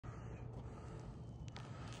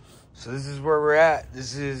So this is where we're at.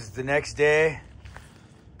 This is the next day.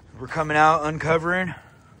 We're coming out, uncovering.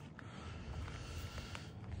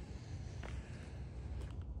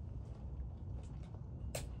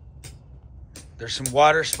 There's some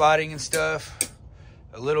water spotting and stuff.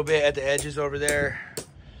 A little bit at the edges over there.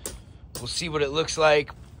 We'll see what it looks like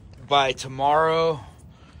by tomorrow.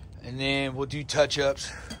 And then we'll do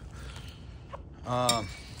touch-ups.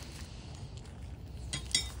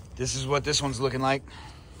 This is what this one's looking like.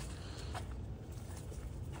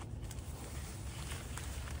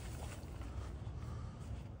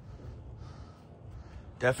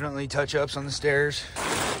 Definitely touch-ups on the stairs.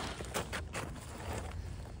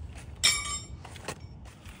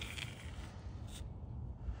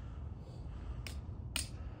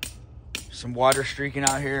 Some water streaking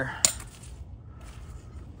out here.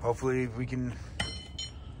 Hopefully we can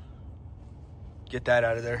get that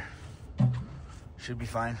out of there. Should be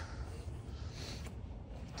fine.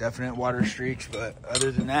 Definite water streaks, but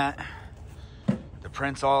other than that, the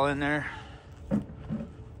print's all in there.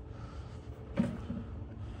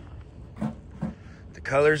 The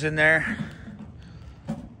color's in there.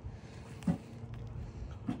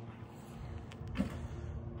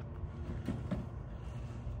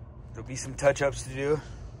 There'll be some touch-ups to do.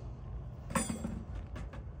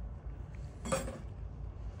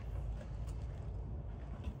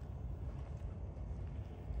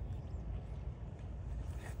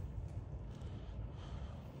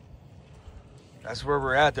 That's where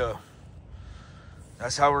we're at, though.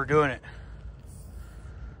 That's how we're doing it.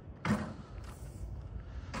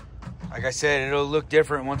 Like I said, it'll look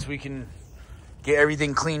different once we can get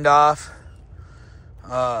everything cleaned off.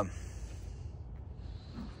 And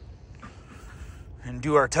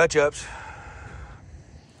do our touch-ups.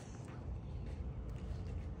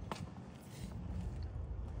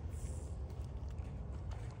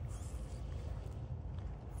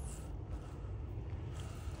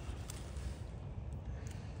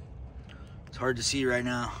 It's hard to see right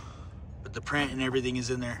now, but the print and everything is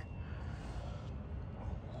in there.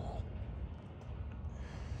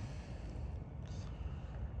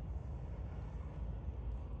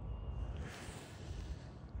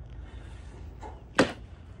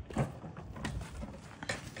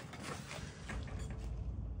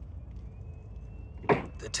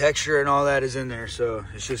 The texture and all that is in there, so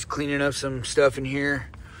it's just cleaning up some stuff in here.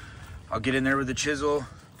 I'll get in there with the chisel,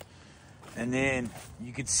 and then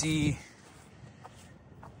you can see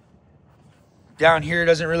down here it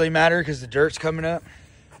doesn't really matter because the dirt's coming up,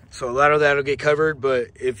 so a lot of that will get covered. But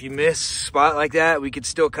if you miss a spot like that, we could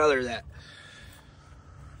still color that.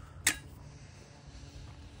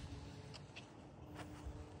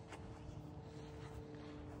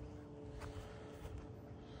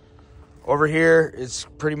 Over here, it's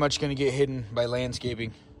pretty much going to get hidden by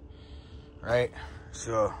landscaping, right?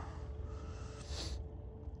 So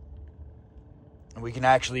we can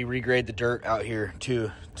actually regrade the dirt out here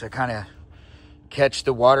too, to kind of catch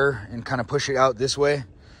the water and kind of push it out this way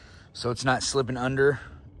so it's not slipping under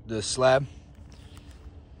the slab.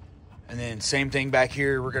 And then same thing back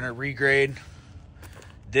here, we're going to regrade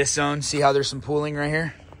this zone. See how there's some pooling right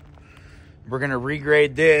here? We're going to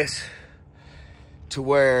regrade this to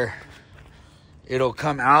where it'll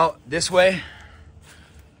come out this way.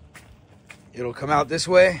 It'll come out this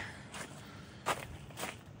way.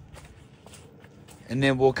 And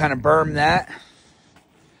then we'll kind of berm that.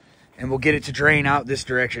 And we'll get it to drain out this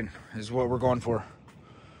direction is what we're going for.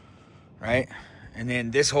 Right? And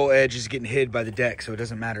then this whole edge is getting hid by the deck, so it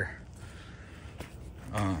doesn't matter.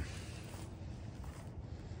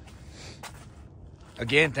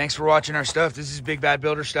 Again, thanks for watching our stuff. This is Big Bad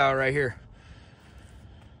Builder Style right here.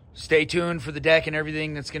 Stay tuned for the deck and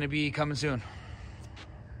everything that's going to be coming soon.